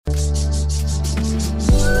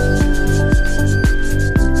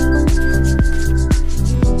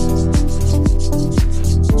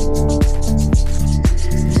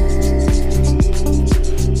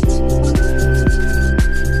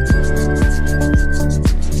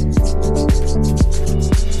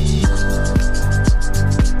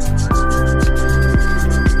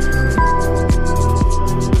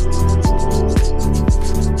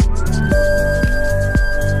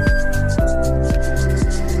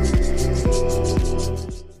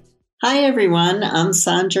Hi, everyone. I'm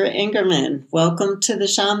Sandra Ingerman. Welcome to the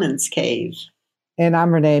Shamans Cave. And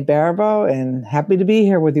I'm Renee Baribeau, and happy to be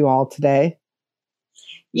here with you all today.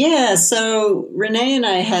 Yeah, so Renee and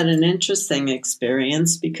I had an interesting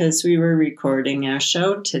experience because we were recording our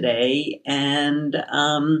show today, and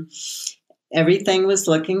everything was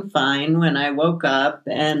looking fine when I woke up,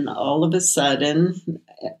 and all of a sudden,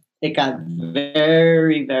 it got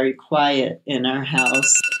very, very quiet in our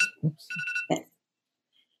house.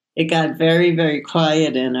 It got very, very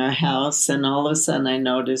quiet in our house, and all of a sudden I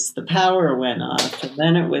noticed the power went off. And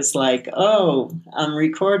then it was like, oh, I'm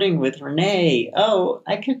recording with Renee. Oh,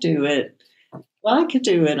 I could do it. Well, I could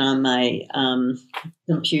do it on my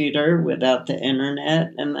computer without the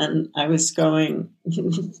internet. And then I was going,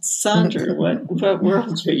 Sandra, what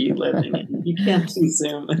world are you living in? You can't do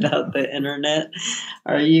Zoom without the internet.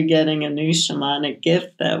 Are you getting a new shamanic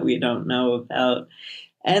gift that we don't know about?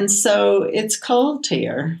 And so it's cold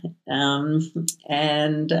here. My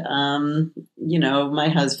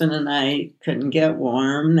husband and I couldn't get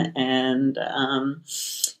warm.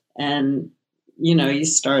 You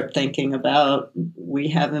start thinking about, we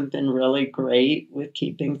haven't been really great with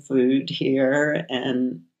keeping food here.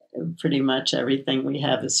 And pretty much everything we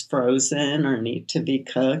have is frozen or need to be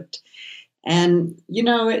cooked. And,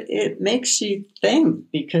 it makes you think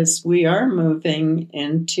because we are moving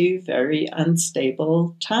into very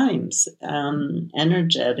unstable times.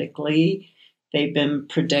 Energetically, they've been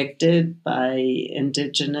predicted by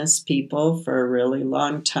indigenous people for a really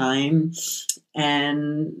long time.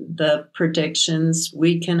 And the predictions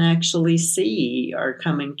we can actually see are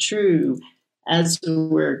coming true. As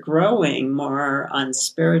we're growing more on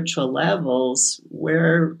spiritual levels,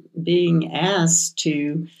 we're being asked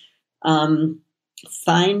to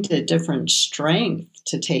find a different strength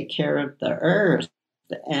to take care of the earth.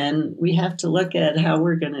 And we have to look at how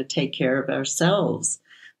we're going to take care of ourselves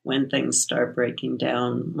when things start breaking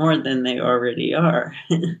down more than they already are.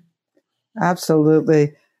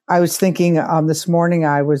 Absolutely. I was thinking this morning,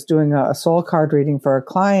 I was doing a soul card reading for a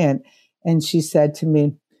client, and she said to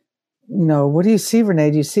me, what do you see, Renee?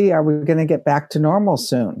 Do you see, are we going to get back to normal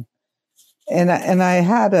soon? And I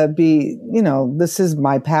had to be, this is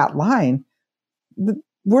my pat line.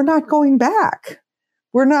 We're not going back.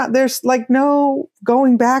 There's like no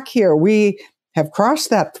going back here. We have crossed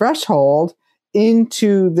that threshold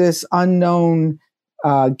into this unknown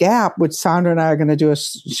gap, which Sandra and I are going to do a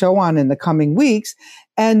show on in the coming weeks.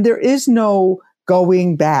 And there is no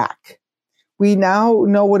going back. We now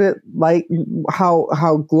know what it like, how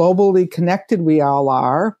globally connected we all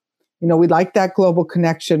are. We like that global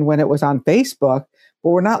connection when it was on Facebook, but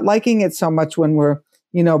we're not liking it so much when we're,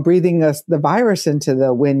 breathing the virus into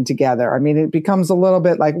the wind together. I mean, it becomes a little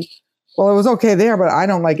bit like, well, it was okay there, but I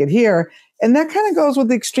don't like it here. And that kind of goes with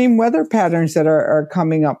the extreme weather patterns that are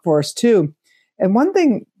coming up for us too. And one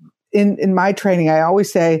thing in my training, I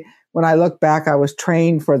always say, when I look back, I was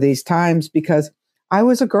trained for these times because I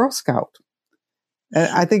was a Girl Scout. And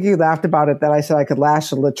I think you laughed about it, that I said I could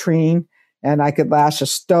lash a latrine and I could lash a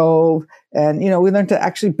stove. And, we learned to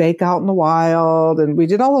actually bake out in the wild, and we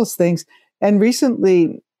did all those things. And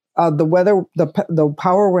recently, the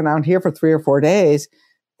power went out here for 3 or 4 days.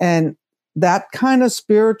 And that kind of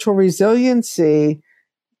spiritual resiliency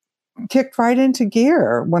kicked right into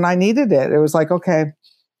gear when I needed it. It was like, okay,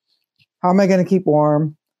 how am I going to keep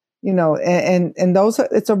warm? And those,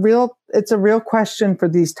 it's a real question for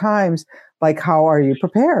these times. Like, how are you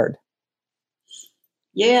prepared?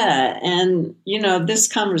 Yeah. And,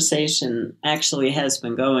 this conversation actually has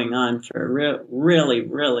been going on for a really,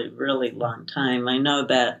 really, really long time. I know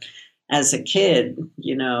that as a kid,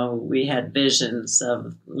 we had visions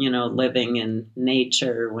of, living in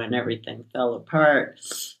nature when everything fell apart.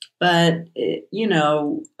 But,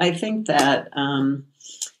 I think that,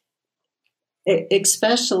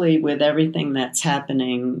 especially with everything that's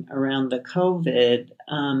happening around the COVID,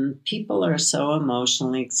 people are so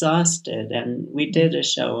emotionally exhausted. And we did a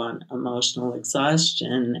show on emotional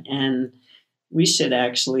exhaustion, and we should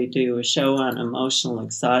actually do a show on emotional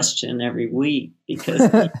exhaustion every week, because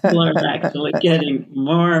people are actually getting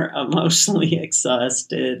more emotionally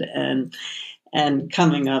exhausted and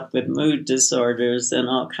coming up with mood disorders, and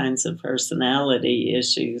all kinds of personality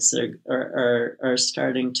issues are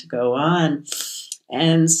starting to go on.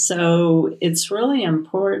 And so it's really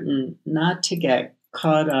important not to get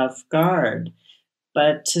caught off guard,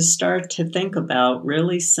 but to start to think about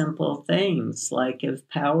really simple things, like if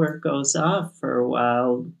power goes off for a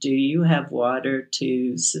while, do you have water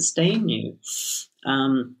to sustain you?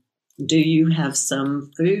 Do you have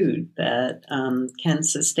some food that can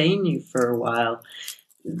sustain you for a while?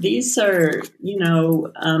 these are,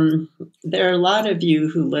 there are a lot of you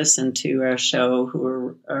who listen to our show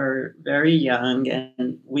who are very young,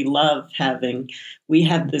 and we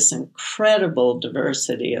have this incredible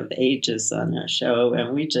diversity of ages on our show,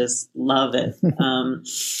 and we just love it.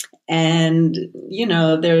 And,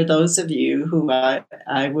 there are those of you who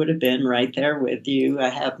I would have been right there with you.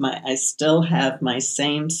 I still have my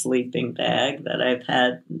same sleeping bag that I've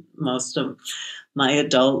had most of my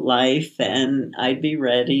adult life, and I'd be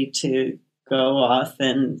ready to go off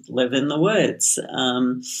and live in the woods.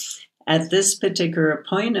 At this particular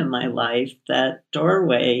point in my life, that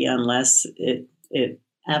doorway, unless it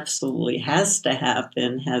absolutely has to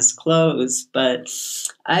happen, has closed. But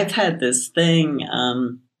I've had this thing,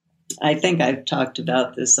 I think I've talked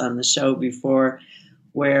about this on the show before,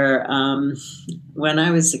 where when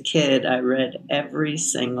I was a kid, I read every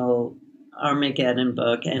single Armageddon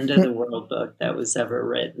book, end of the world book that was ever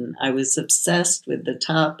written. I was obsessed with the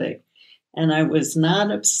topic, and I was not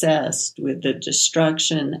obsessed with the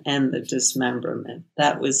destruction and the dismemberment.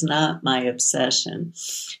 That was not my obsession.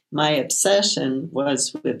 My obsession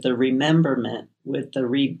was with the rememberment, with the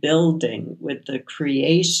rebuilding, with the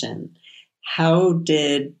creation. How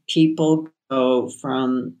did people go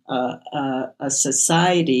from a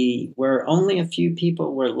society where only a few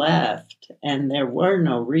people were left and there were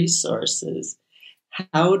no resources?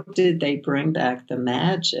 How did they bring back the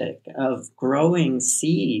magic of growing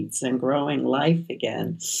seeds and growing life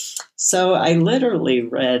again? So I literally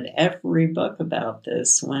read every book about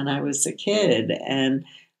this when I was a kid, and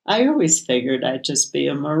I always figured I'd just be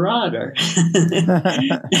a marauder.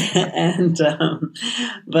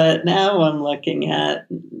 But now I'm looking at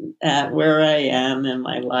where I am in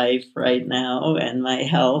my life right now and my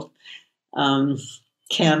health.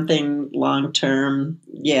 Camping long term,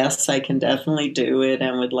 yes, I can definitely do it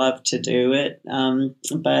and would love to do it,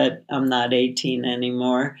 but I'm not 18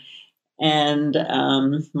 anymore. And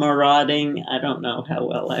marauding, I don't know how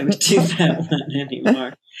well I would do that one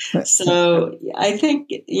anymore. So I think,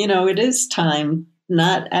 it is time,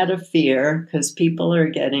 not out of fear, because people are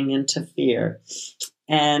getting into fear.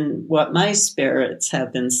 And what my spirits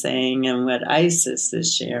have been saying and what Isis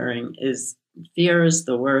is sharing is fear is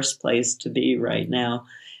the worst place to be right now.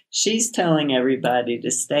 She's telling everybody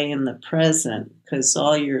to stay in the present, because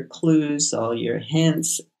all your clues, all your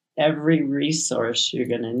hints, every resource you're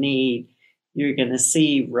going to need, you're going to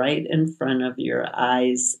see right in front of your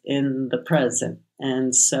eyes in the present.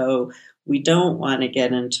 And so we don't want to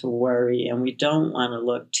get into worry, and we don't want to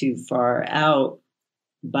look too far out,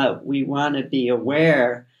 but we want to be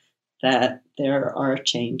aware that there are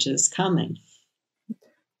changes coming.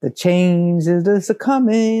 The change is a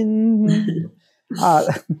coming.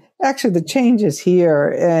 Actually, the change is here,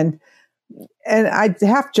 and I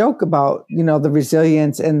half joke about the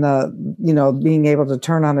resilience and the being able to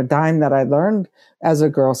turn on a dime that I learned as a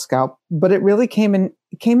Girl Scout, but it really came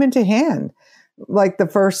into hand. Like the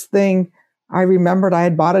first thing I remembered, I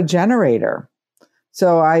had bought a generator,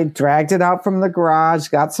 so I dragged it out from the garage,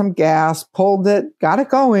 got some gas, pulled it, got it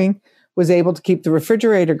going, was able to keep the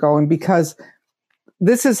refrigerator going, because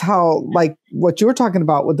this is how, like what you were talking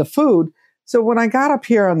about with the food. So when I got up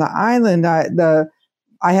here on the island,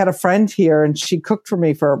 I had a friend here, and she cooked for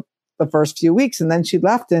me for the first few weeks, and then she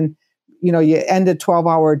left, and you end a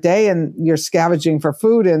 12-hour day and you're scavenging for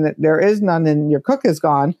food and there is none and your cook is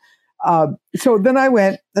gone. So then I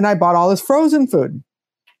went and I bought all this frozen food,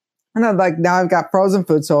 and I'm like, now I've got frozen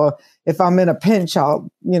food. So if I'm in a pinch, I'll,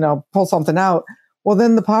 pull something out. Well,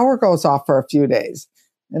 then the power goes off for a few days.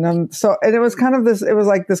 And it was kind of it was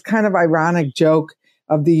like this kind of ironic joke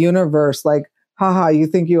of the universe, like, haha, you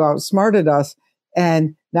think you outsmarted us,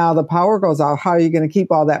 and now the power goes out. How are you going to keep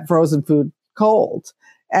all that frozen food cold?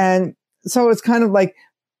 And so it's kind of like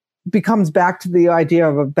becomes back to the idea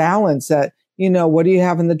of a balance that, what do you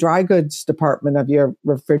have in the dry goods department of your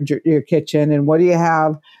your kitchen, and what do you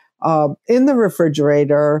have in the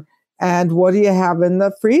refrigerator, and what do you have in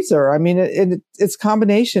the freezer? I mean, it's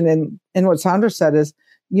combination. And what Sandra said is,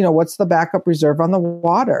 what's the backup reserve on the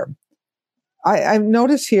water? I've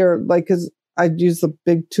noticed here, like, because I use the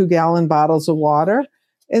big 2-gallon bottles of water,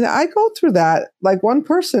 and I go through that, like one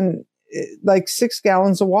person, like 6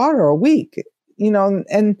 gallons of water a week,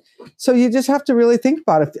 and so you just have to really think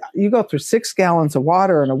about it. If you go through 6 gallons of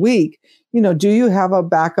water in a week, do you have a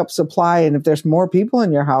backup supply? And if there's more people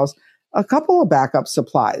in your house, a couple of backup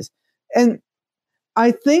supplies. And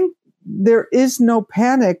I think there is no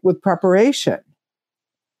panic with preparation.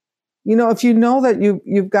 If you know that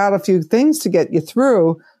you've got a few things to get you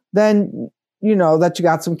through, then that you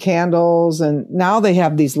got some candles, and now they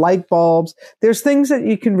have these light bulbs. There's things that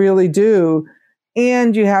you can really do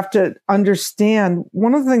And you have to understand,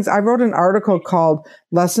 one of the things, I wrote an article called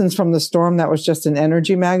Lessons from the Storm that was just an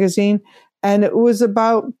energy magazine. And it was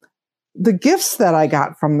about the gifts that I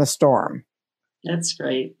got from the storm. That's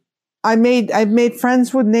great. I've made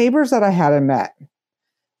friends with neighbors that I hadn't met.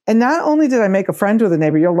 And not only did I make a friend with a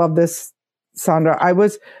neighbor, you'll love this, Sandra. I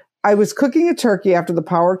was cooking a turkey after the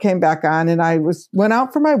power came back on, and went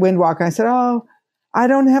out for my wind walk, and I said, "Oh, I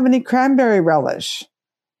don't have any cranberry relish."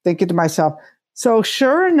 Thinking to myself. So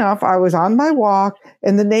sure enough, I was on my walk,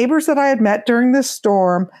 and the neighbors that I had met during this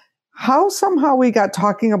storm, how somehow we got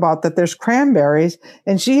talking about that there's cranberries,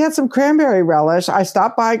 and she had some cranberry relish. I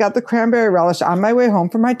stopped by, got the cranberry relish on my way home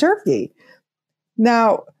for my turkey.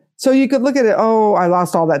 Now, so you could look at it, oh, I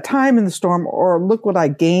lost all that time in the storm, or look what I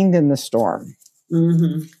gained in the storm.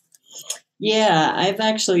 Mm-hmm. Yeah, I've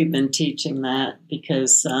actually been teaching that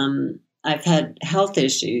because I've had health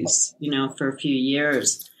issues, for a few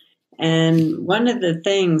years. And one of the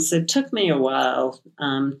things, it took me a while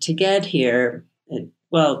to get here. It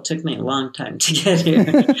took me a long time to get here.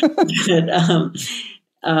 But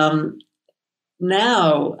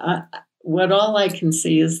now, what all I can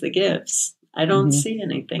see is the gifts. I don't see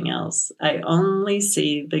anything else. I only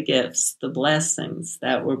see the gifts, the blessings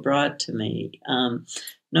that were brought to me,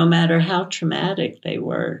 no matter how traumatic they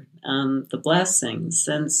were, the blessings.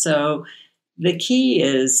 And so the key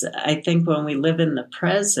is, I think, when we live in the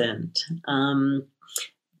present,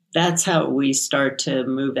 that's how we start to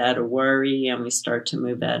move out of worry, and we start to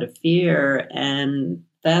move out of fear. And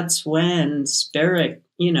that's when spirit,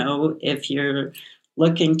 if you're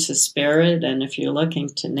looking to spirit and if you're looking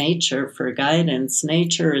to nature for guidance,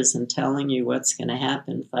 nature isn't telling you what's going to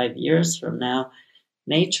happen 5 years from now.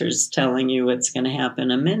 Nature's telling you what's going to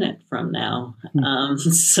happen a minute from now.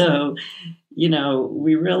 So,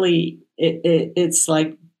 we really, it's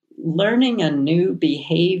like learning a new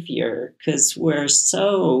behavior, because we're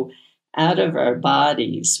so out of our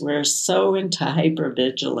bodies. We're so into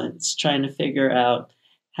hypervigilance, trying to figure out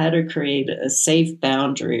how to create a safe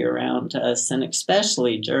boundary around us, and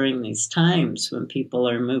especially during these times when people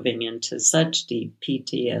are moving into such deep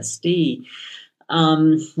PTSD.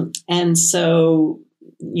 And so,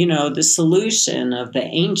 the solution of the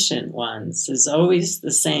ancient ones is always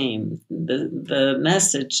the same. The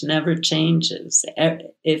message never changes.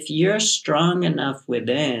 If you're strong enough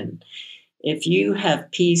within, if you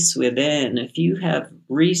have peace within, if you have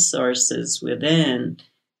resources within,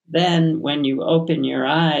 then when you open your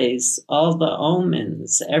eyes, all the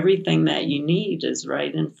omens, everything that you need is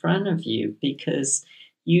right in front of you, because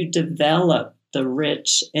you develop the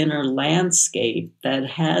rich inner landscape that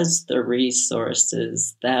has the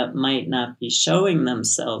resources that might not be showing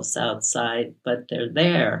themselves outside, but they're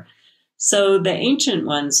there. So the ancient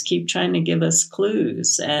ones keep trying to give us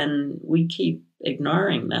clues, and we keep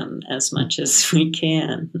ignoring them as much as we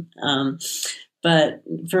can. But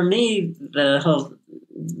for me,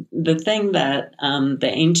 the thing that the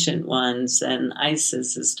ancient ones and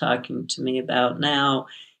Isis is talking to me about now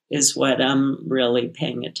is what I'm really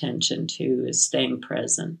paying attention to, is staying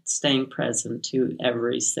present to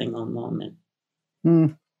every single moment.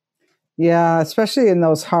 Yeah, especially in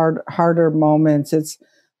those harder moments. It's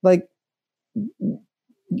like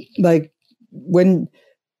when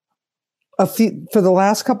for the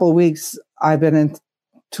last couple of weeks, I've been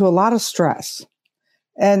into a lot of stress.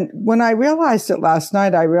 And when I realized it last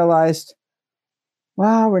night, I realized,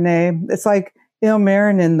 wow, Renee, it's like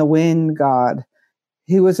Ingerman and the wind god.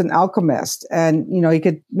 He was an alchemist, and, he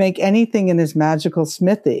could make anything in his magical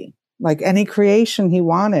smithy, like any creation he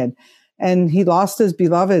wanted. And he lost his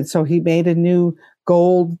beloved, so he made a new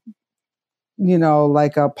gold,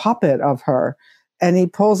 like a puppet of her, and he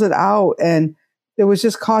pulls it out, and it was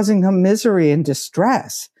just causing him misery and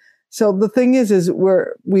distress. So the thing is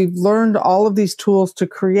we've learned all of these tools to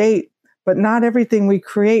create, but not everything we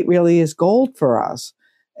create really is gold for us.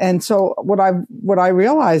 And so what I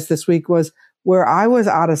realized this week was, where I was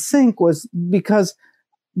out of sync was because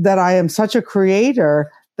that I am such a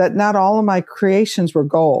creator that not all of my creations were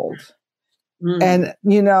gold. And,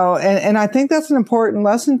 and I think that's an important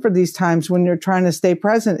lesson for these times when you're trying to stay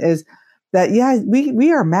present, is that, yeah,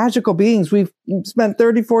 we are magical beings. We've spent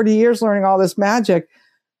 30, 40 years learning all this magic,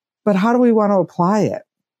 but how do we want to apply it?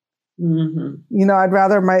 I'd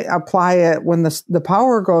rather apply it when the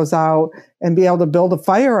power goes out and be able to build a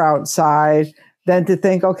fire outside than to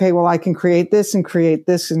think, okay, well, I can create this and create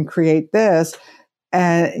this and create this.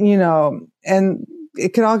 And, and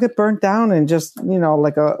it could all get burnt down in just,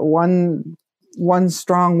 like a one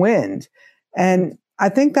strong wind. And I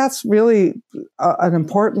think that's really an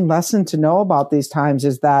important lesson to know about these times,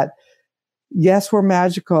 is that yes, we're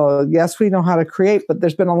magical. Yes, we know how to create, but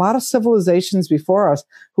there's been a lot of civilizations before us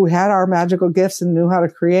who had our magical gifts and knew how to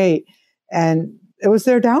create. And it was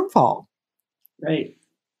their downfall. Right.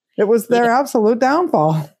 It was their absolute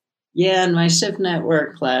downfall. Yeah, in my Shift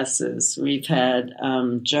Network classes, we've had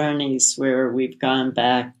journeys where we've gone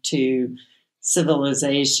back to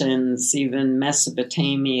civilizations, even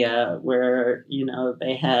Mesopotamia, where,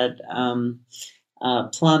 they had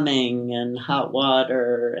plumbing and hot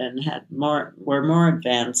water and were more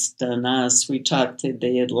advanced than us. We talked to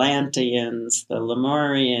the Atlanteans, the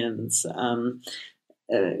Lemurians,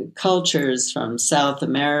 cultures from South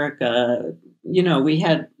America. We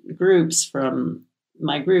had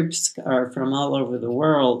my groups are from all over the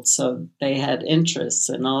world, so they had interests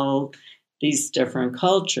in all these different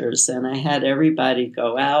cultures. And I had everybody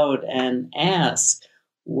go out and ask,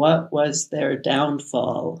 what was their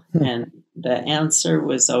downfall? And the answer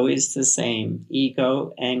was always the same: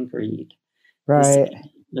 ego and greed. Right.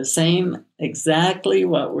 The same, exactly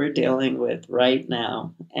what we're dealing with right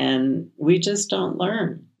now. And we just don't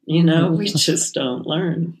learn, we just don't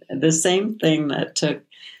learn. The same thing that took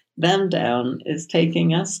them down is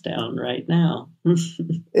taking us down right now.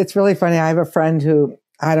 It's really funny. I have a friend who,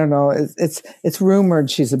 I don't know, it's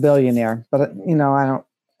rumored she's a billionaire, but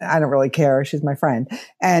I don't really care. She's my friend.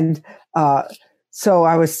 And so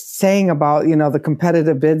I was saying about, the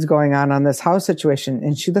competitive bids going on this house situation.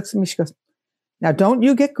 And she looks at me, she goes, now don't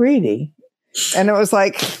you get greedy. And it was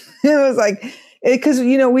like, because,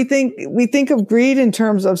 we think of greed in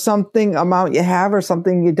terms of something amount you have or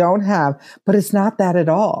something you don't have, but it's not that at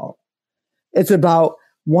all. It's about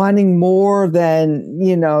wanting more than,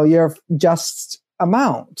 your just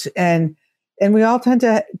amount. And we all tend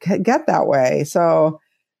to get that way. So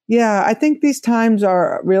yeah, I think these times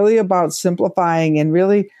are really about simplifying and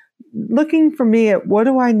really looking for me at what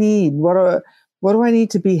do I need? What do I need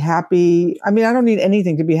to be happy? I mean, I don't need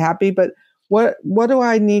anything to be happy, but what do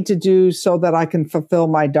I need to do so that I can fulfill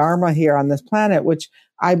my dharma here on this planet, which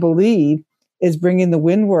I believe is bringing the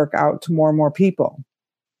wind work out to more and more people.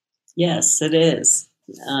 Yes, it is.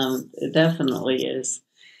 It definitely is.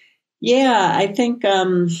 Yeah, I think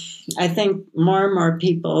more and more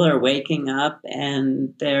people are waking up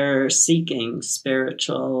and they're seeking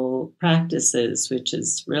spiritual practices, which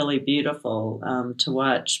is really beautiful to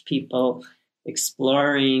watch people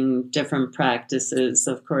exploring different practices.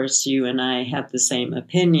 Of course, you and I have the same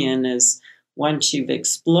opinion as once you've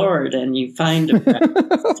explored and you find a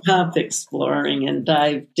practice, stop exploring and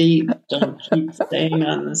dive deep. Don't keep staying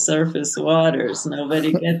on the surface waters.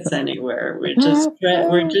 Nobody gets anywhere. We're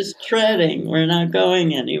just treading. We're not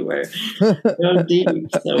going anywhere. Go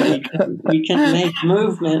deep so we can make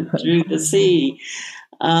movement through the sea.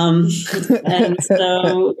 And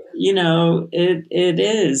so, it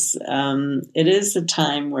is a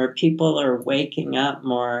time where people are waking up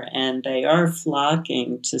more and they are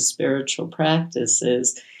flocking to spiritual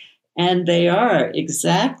practices. And they are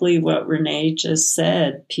exactly what Renee just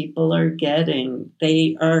said. People are getting,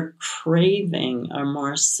 they are craving a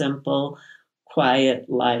more simple,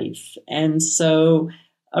 quiet life. And so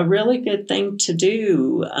a really good thing to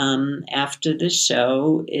do after the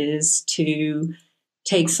show is to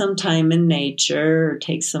take some time in nature or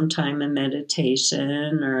take some time in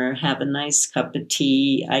meditation or have a nice cup of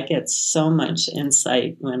tea. I get so much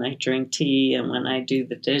insight when I drink tea and when I do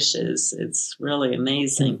the dishes. It's really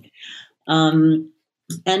amazing. And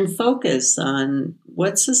focus on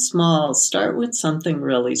start with something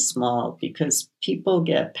really small, because people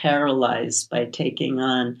get paralyzed by taking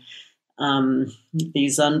on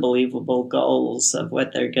these unbelievable goals of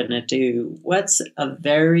what they're going to do. What's a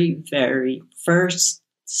very, very first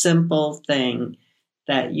simple thing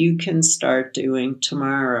that you can start doing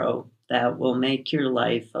tomorrow that will make your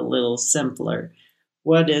life a little simpler?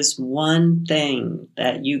 What is one thing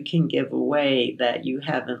that you can give away that you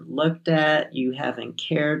haven't looked at, you haven't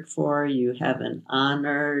cared for, you haven't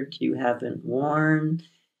honored, you haven't worn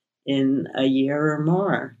in a year or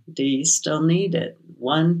more? Do you still need it?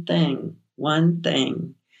 One thing.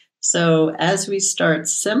 So as we start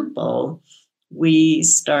simple, we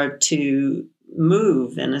start to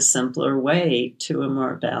move in a simpler way to a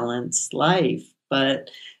more balanced life. But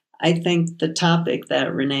I think the topic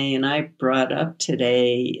that Renee and I brought up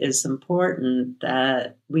today is important,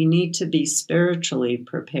 that we need to be spiritually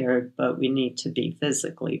prepared, but we need to be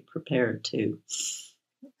physically prepared too.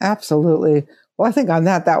 Absolutely. Well, I think on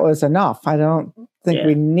that was enough. I don't think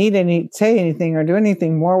we need say anything or do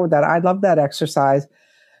anything more with that. I love that exercise.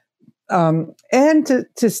 And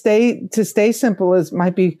to stay simple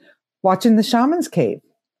might be watching the Shamans Cave.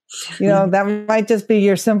 That might just be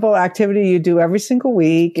your simple activity you do every single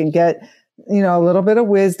week and get a little bit of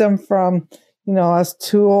wisdom from, us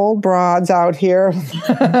two old broads out here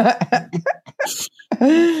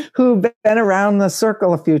who've been around the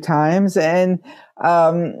circle a few times. And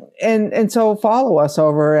so follow us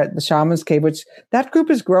over at the Shamans Cave, which that group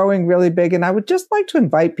is growing really big. And I would just like to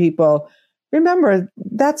invite people, remember,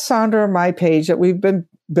 that's Sandra, my page that we've been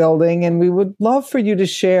building, and we would love for you to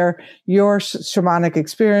share your shamanic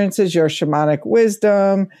experiences, your shamanic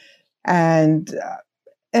wisdom, and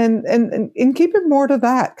keep it more to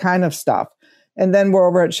that kind of stuff. And then we're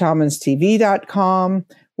over at shamanstv.com,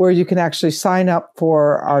 where you can actually sign up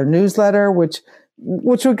for our newsletter, which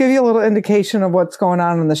will give you a little indication of what's going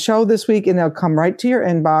on in the show this week, and it'll come right to your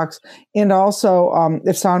inbox. And also,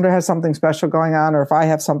 if Sandra has something special going on, or if I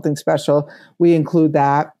have something special, we include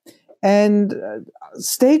that. And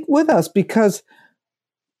stay with us, because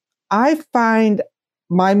I find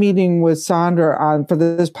my meeting with Sandra for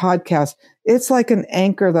this podcast, it's like an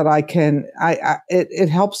anchor that it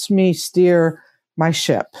helps me steer my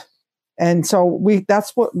ship. And so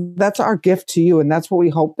that's our gift to you. And that's what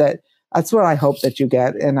I hope that you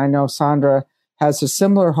get. And I know Sandra has a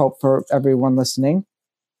similar hope for everyone listening.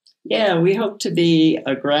 Yeah, we hope to be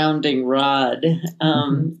a grounding rod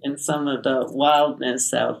in some of the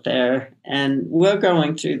wildness out there. And we're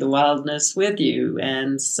going through the wildness with you.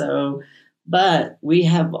 And so, but we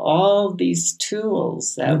have all these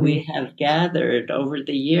tools that we have gathered over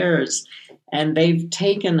the years, and they've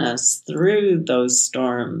taken us through those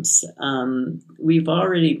storms. We've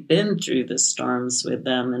already been through the storms with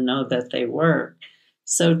them and know that they work.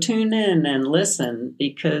 So tune in and listen,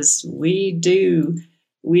 because we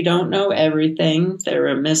don't know everything. There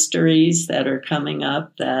are mysteries that are coming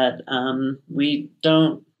up that we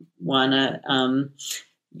don't want to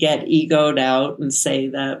get egoed out and say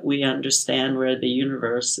that we understand where the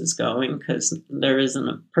universe is going, because there isn't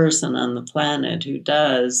a person on the planet who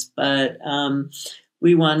does. But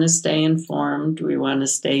we want to stay informed. We want to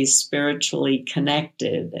stay spiritually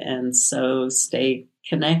connected. And so stay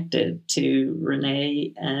connected to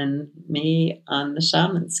Renee and me on the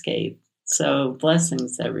Shamans Cave. So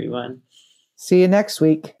blessings, everyone. See you next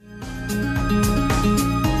week.